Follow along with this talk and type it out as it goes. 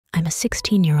a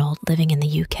 16-year-old living in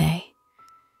the UK,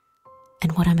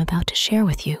 and what I'm about to share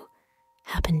with you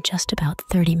happened just about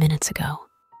 30 minutes ago.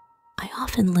 I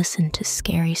often listen to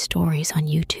scary stories on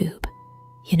YouTube,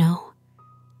 you know,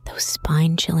 those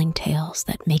spine-chilling tales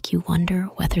that make you wonder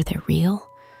whether they're real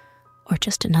or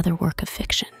just another work of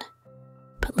fiction.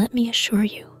 But let me assure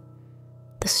you,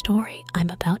 the story I'm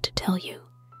about to tell you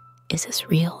is as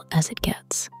real as it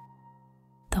gets.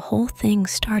 The whole thing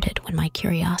started when my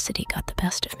curiosity got the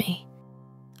best of me.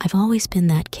 I've always been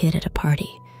that kid at a party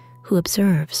who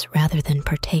observes rather than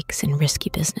partakes in risky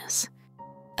business.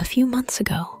 A few months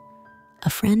ago, a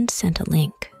friend sent a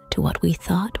link to what we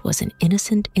thought was an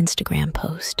innocent Instagram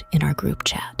post in our group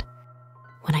chat.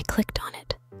 When I clicked on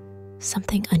it,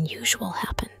 something unusual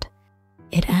happened.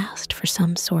 It asked for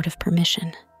some sort of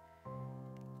permission.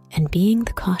 And being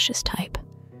the cautious type,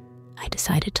 I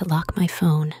decided to lock my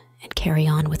phone and carry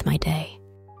on with my day.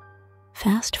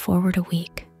 Fast forward a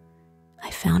week, I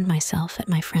found myself at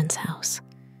my friend's house,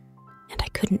 and I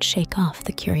couldn't shake off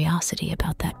the curiosity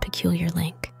about that peculiar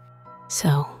link.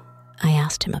 So I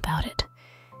asked him about it,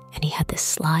 and he had this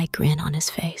sly grin on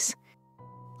his face.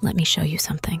 "Let me show you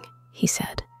something," he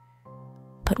said,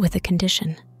 but with a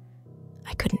condition.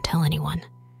 I couldn't tell anyone.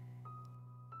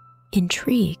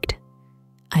 Intrigued,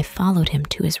 I followed him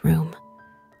to his room,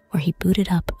 where he booted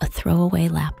up a throwaway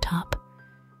laptop,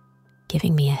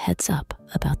 giving me a heads up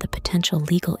about the potential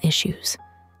legal issues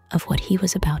of what he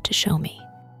was about to show me.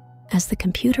 As the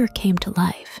computer came to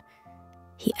life,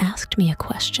 he asked me a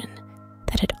question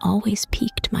that had always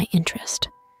piqued my interest.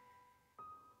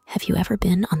 "Have you ever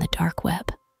been on the dark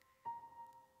web?"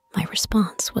 My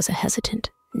response was a hesitant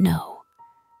no,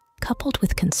 coupled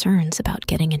with concerns about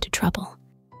getting into trouble.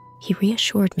 He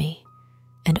reassured me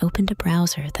and opened a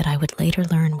browser that I would later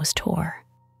learn was Tor.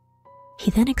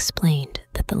 He then explained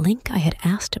that the link I had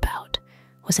asked about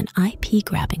was an IP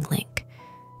grabbing link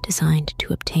designed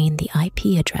to obtain the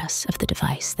IP address of the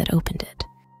device that opened it.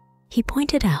 He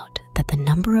pointed out that the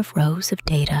number of rows of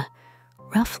data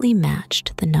roughly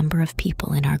matched the number of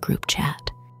people in our group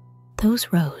chat.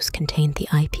 Those rows contained the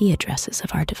IP addresses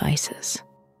of our devices.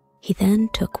 He then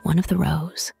took one of the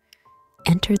rows,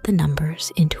 entered the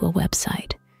numbers into a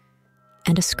website,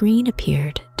 and a screen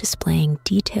appeared displaying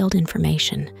detailed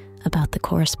information about the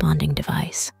corresponding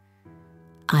device: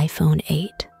 iPhone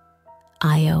 8,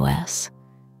 iOS,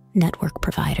 network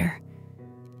provider,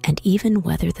 and even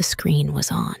whether the screen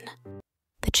was on.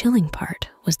 The chilling part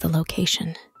was the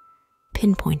location,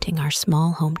 pinpointing our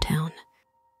small hometown.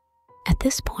 At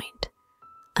this point,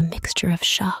 a mixture of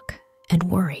shock and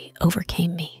worry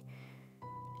overcame me,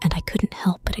 and I couldn't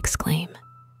help but exclaim,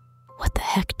 "What the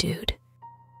heck, dude?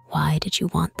 Why did you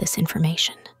want this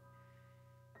information?"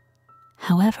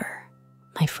 However,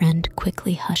 my friend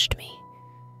quickly hushed me,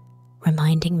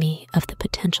 reminding me of the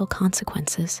potential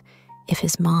consequences if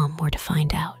his mom were to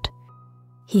find out.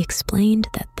 He explained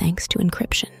that thanks to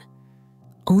encryption,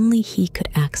 only he could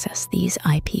access these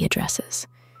IP addresses,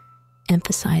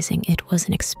 emphasizing it was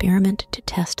an experiment to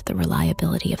test the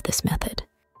reliability of this method.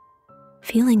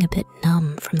 Feeling a bit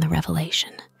numb from the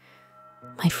revelation,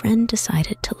 my friend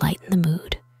decided to lighten the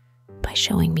mood by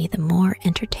showing me the more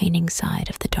entertaining side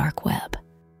of the dark web.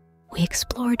 We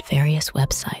explored various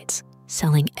websites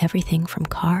selling everything from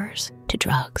cars to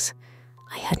drugs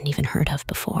I hadn't even heard of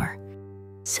before.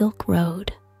 Silk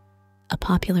Road, a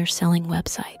popular selling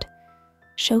website,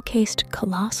 showcased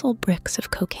colossal bricks of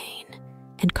cocaine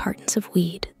and cartons of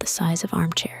weed the size of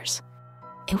armchairs.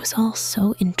 It was all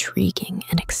so intriguing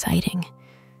and exciting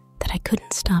that I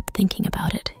couldn't stop thinking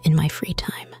about it in my free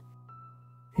time.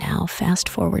 Now, fast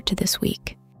forward to this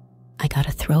week, I got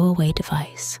a throwaway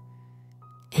device,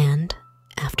 and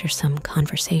after some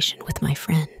conversation with my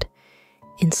friend,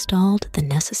 installed the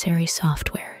necessary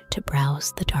software to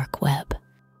browse the dark web.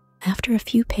 After a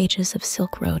few pages of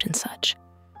Silk Road and such,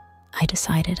 I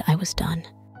decided I was done.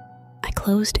 I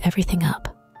closed everything up,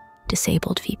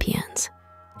 disabled VPNs,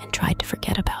 and tried to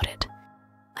forget about it.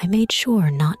 I made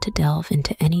sure not to delve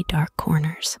into any dark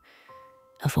corners,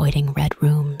 avoiding red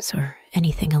rooms or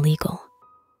anything illegal.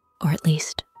 Or at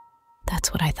least,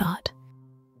 that's what I thought.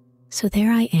 So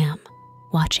there I am,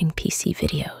 watching PC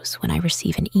videos when I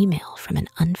receive an email from an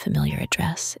unfamiliar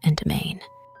address and domain.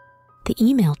 The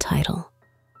email title,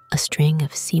 a string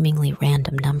of seemingly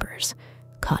random numbers,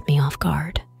 caught me off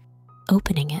guard.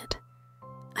 Opening it,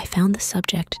 I found the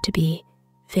subject to be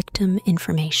victim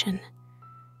information,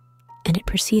 and it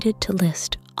proceeded to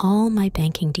list all my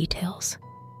banking details,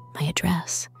 my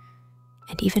address,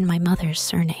 and even my mother's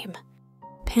surname.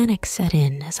 Panic set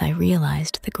in as I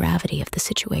realized the gravity of the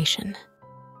situation.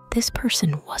 This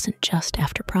person wasn't just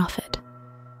after profit.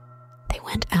 They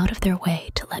went out of their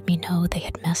way to let me know they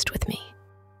had messed with me.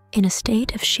 In a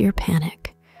state of sheer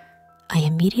panic, I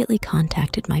immediately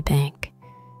contacted my bank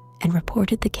and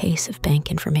reported the case of bank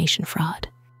information fraud.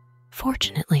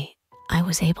 Fortunately, I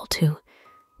was able to.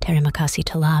 Terima kasih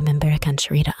telah memberikan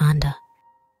cerita Anda.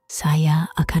 Saya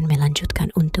akan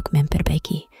melanjutkan untuk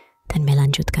memperbaiki dan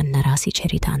melanjutkan narasi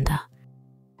cerita Anda.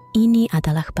 Ini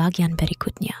adalah bagian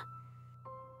berikutnya.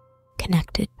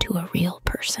 Connected to a real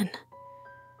person.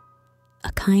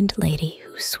 A kind lady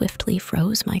who swiftly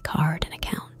froze my card and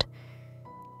account,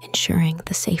 ensuring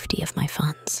the safety of my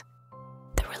funds.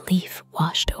 The relief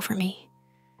washed over me,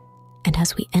 and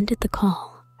as we ended the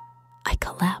call, I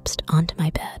collapsed onto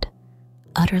my bed,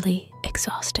 utterly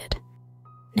exhausted.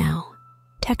 Now,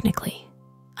 technically,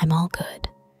 I'm all good,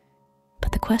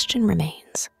 but the question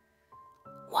remains,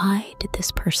 why did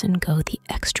this person go the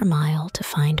extra mile to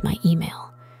find my email,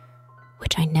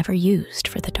 which I never used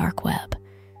for the dark web,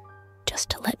 just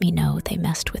to let me know they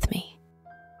messed with me?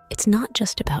 It's not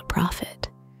just about profit.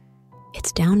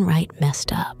 It's downright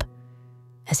messed up,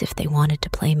 as if they wanted to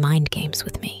play mind games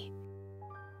with me.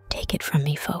 Take it from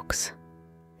me, folks.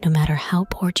 No matter how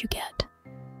bored you get,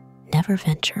 never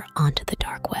venture onto the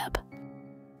dark web.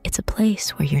 It's a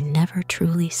place where you're never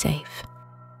truly safe.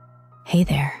 Hey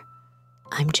there,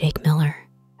 I'm Jake Miller,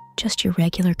 just your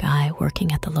regular guy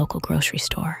working at the local grocery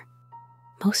store.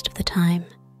 Most of the time,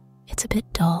 it's a bit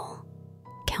dull,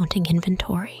 counting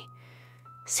inventory,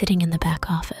 sitting in the back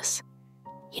office.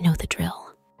 You know the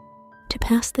drill. To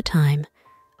pass the time,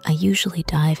 I usually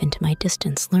dive into my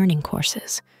distance learning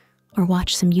courses or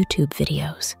watch some YouTube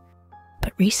videos.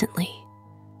 But recently,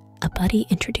 a buddy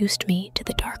introduced me to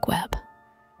the dark web,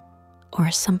 or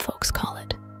as some folks call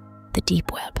it, the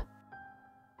deep web.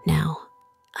 Now,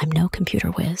 I'm no computer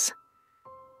whiz.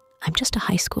 I'm just a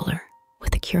high schooler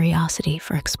with a curiosity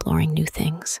for exploring new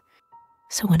things.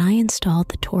 So when I installed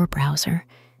the Tor browser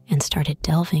and started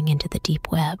delving into the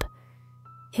deep web,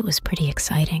 it was pretty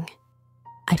exciting.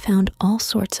 I found all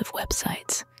sorts of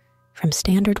websites, from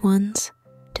standard ones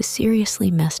to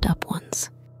seriously messed up ones.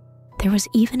 There was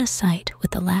even a site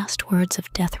with the last words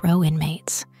of death row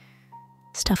inmates.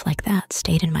 Stuff like that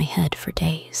stayed in my head for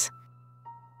days.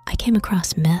 I came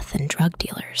across meth and drug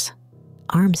dealers,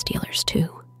 arms dealers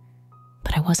too,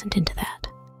 but I wasn't into that.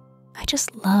 I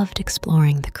just loved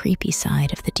exploring the creepy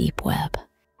side of the deep web.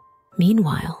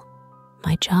 Meanwhile,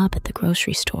 my job at the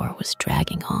grocery store was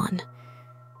dragging on,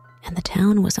 and the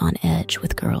town was on edge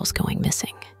with girls going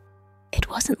missing. It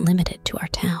wasn't limited to our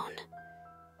town.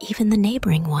 Even the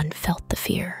neighboring one felt the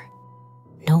fear.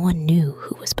 No one knew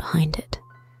who was behind it,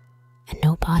 and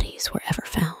no bodies were ever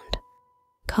found.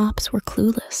 Cops were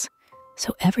clueless,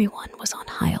 so everyone was on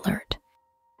high alert.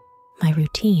 My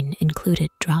routine included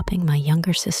dropping my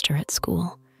younger sister at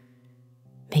school,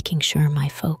 making sure my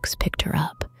folks picked her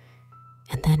up,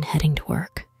 and then heading to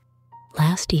work.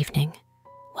 Last evening,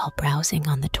 while browsing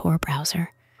on the Tor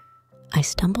browser, I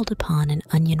stumbled upon an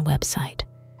Onion website,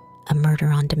 a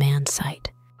murder-on-demand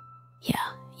site.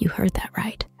 Yeah, you heard that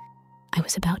right. I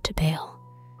was about to bail,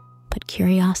 but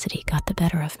curiosity got the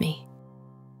better of me.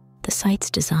 The site's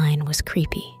design was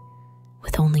creepy,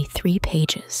 with only 3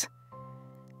 pages.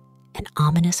 An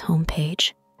ominous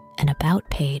homepage, an about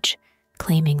page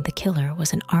claiming the killer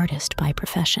was an artist by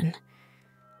profession,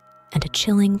 and a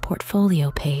chilling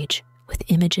portfolio page with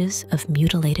images of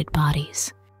mutilated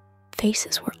bodies.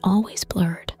 Faces were always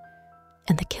blurred,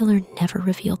 and the killer never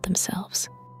revealed themselves.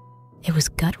 It was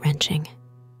gut-wrenching,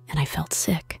 and I felt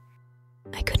sick.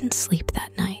 I couldn't sleep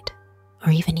that night,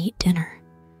 or even eat dinner.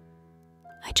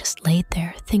 I just laid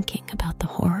there thinking about the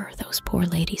horror those poor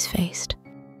ladies faced.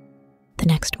 The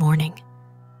next morning,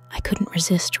 I couldn't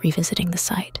resist revisiting the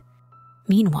site.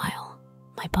 Meanwhile,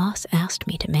 my boss asked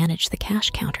me to manage the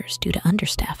cash counters due to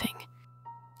understaffing.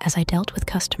 As I dealt with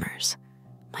customers,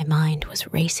 my mind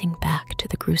was racing back to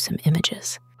the gruesome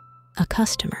images. A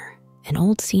customer, an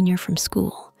old senior from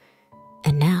school,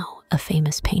 and now a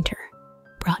famous painter,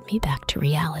 brought me back to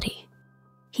reality.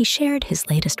 He shared his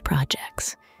latest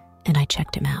projects, and I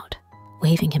checked him out,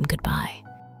 waving him goodbye.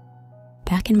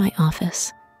 Back in my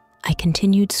office, I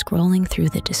continued scrolling through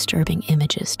the disturbing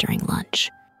images during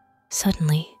lunch.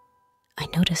 Suddenly, I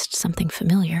noticed something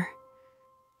familiar.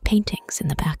 Paintings in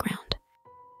the background.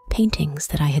 Paintings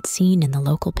that I had seen in the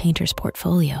local painter's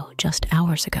portfolio just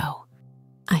hours ago.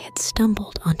 I had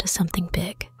stumbled onto something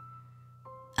big.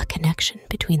 A connection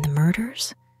between the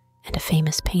murders and a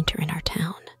famous painter in our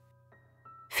town.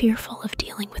 Fearful of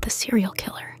dealing with a serial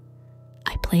killer,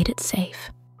 I played it safe.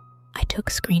 I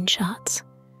took screenshots,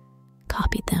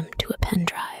 copied them to a pen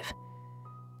drive,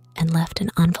 and left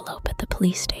an envelope at the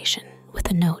police station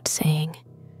with a note saying,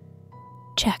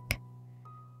 "Check,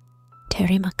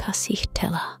 terima kasih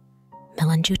telah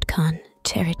melanjutkan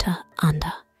cerita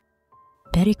Anda.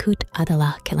 Berikut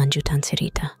adalah kelanjutan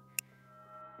cerita.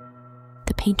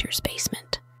 The painter's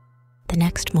basement. The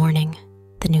next morning,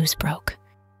 the news broke.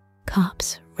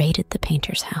 Cops raided the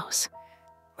painter's house,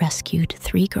 rescued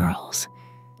 3 girls,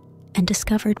 and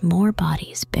discovered more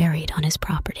bodies buried on his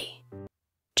property.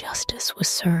 Justice was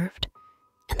served,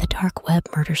 and the dark web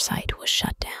murder site was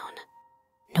shut down.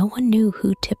 No one knew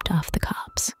who tipped off the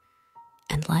cops,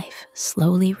 and life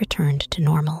slowly returned to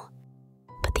normal.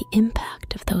 But the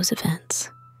impact of those events,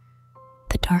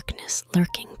 the darkness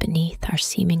lurking beneath our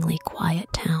seemingly quiet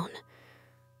town,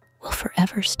 will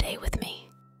forever stay with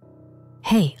me.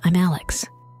 Hey, I'm Alex.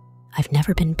 I've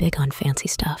never been big on fancy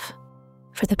stuff.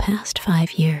 For the past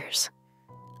 5 years,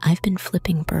 I've been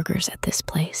flipping burgers at this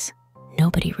place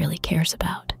nobody really cares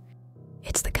about.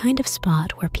 It's the kind of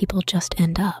spot where people just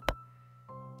end up.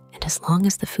 And as long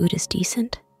as the food is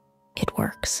decent, it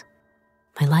works.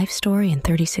 My life story in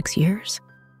 36 years?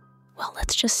 Well,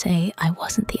 let's just say I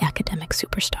wasn't the academic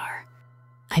superstar.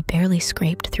 I barely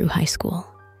scraped through high school,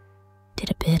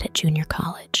 did a bit at junior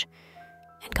college,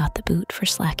 and got the boot for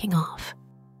slacking off.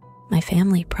 My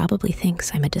family probably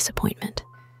thinks I'm a disappointment,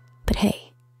 but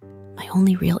hey, my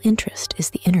only real interest is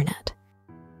the internet.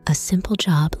 A simple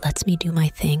job lets me do my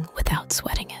thing without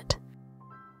sweating it.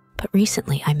 But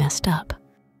recently I messed up.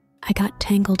 I got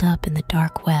tangled up in the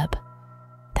dark web,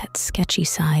 that sketchy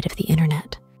side of the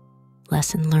internet.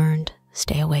 Lesson learned,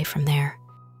 stay away from there.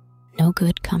 No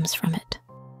good comes from it.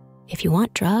 If you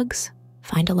want drugs,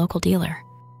 find a local dealer.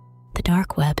 The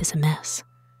dark web is a mess,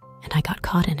 and I got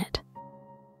caught in it.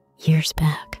 Years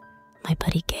back, my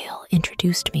buddy Gail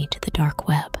introduced me to the dark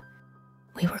web.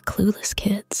 We were clueless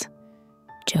kids,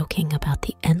 joking about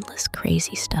the endless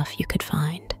crazy stuff you could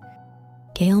find.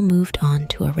 Gail moved on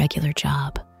to a regular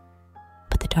job,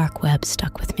 but the dark web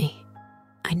stuck with me.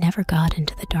 I never got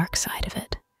into the dark side of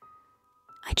it.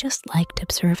 I just liked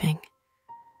observing.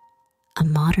 A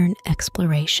modern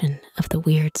exploration of the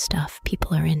weird stuff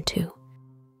people are into.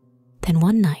 Then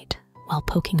one night, while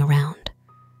poking around,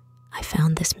 I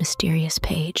found this mysterious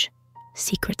page,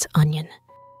 Secrets Onion.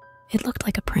 It looked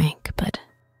like a prank, but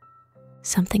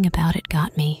something about it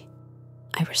got me.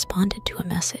 I responded to a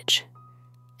message,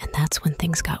 and that's when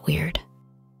things got weird.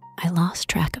 I lost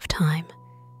track of time,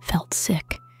 felt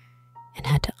sick, and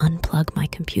had to unplug my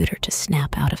computer to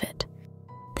snap out of it.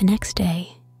 The next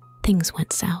day, things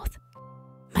went south.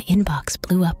 My inbox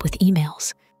blew up with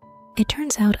emails. It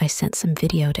turns out I sent some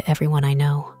video to everyone I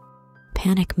know.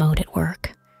 Panic mode at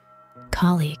work.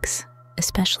 Colleagues,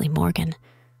 especially Morgan,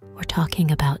 were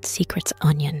talking about Secrets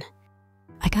Onion.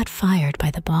 I got fired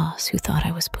by the boss who thought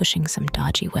I was pushing some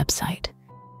dodgy website.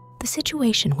 The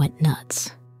situation went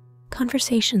nuts.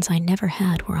 Conversations I never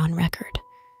had were on record,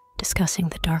 discussing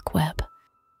the dark web.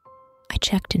 I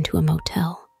checked into a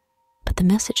motel, but the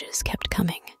messages kept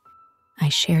coming. I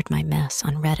shared my mess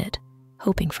on Reddit,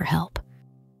 hoping for help.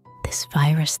 This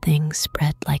virus thing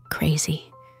spread like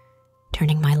crazy,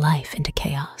 turning my life into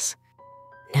chaos.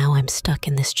 Now I'm stuck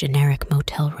in this generic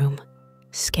motel room,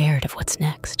 scared of what's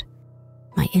next.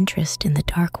 My interest in the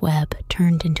dark web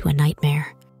turned into a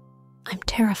nightmare. I'm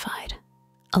terrified,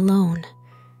 alone,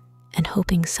 and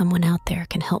hoping someone out there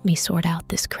can help me sort out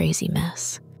this crazy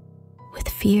mess. With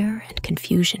fear and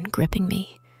confusion gripping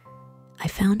me, I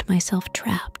found myself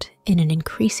trapped in an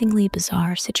increasingly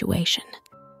bizarre situation.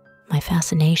 My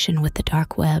fascination with the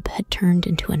dark web had turned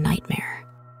into a nightmare.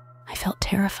 I felt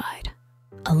terrified,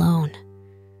 alone,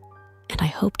 and I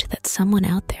hoped that someone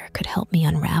out there could help me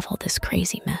unravel this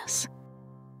crazy mess.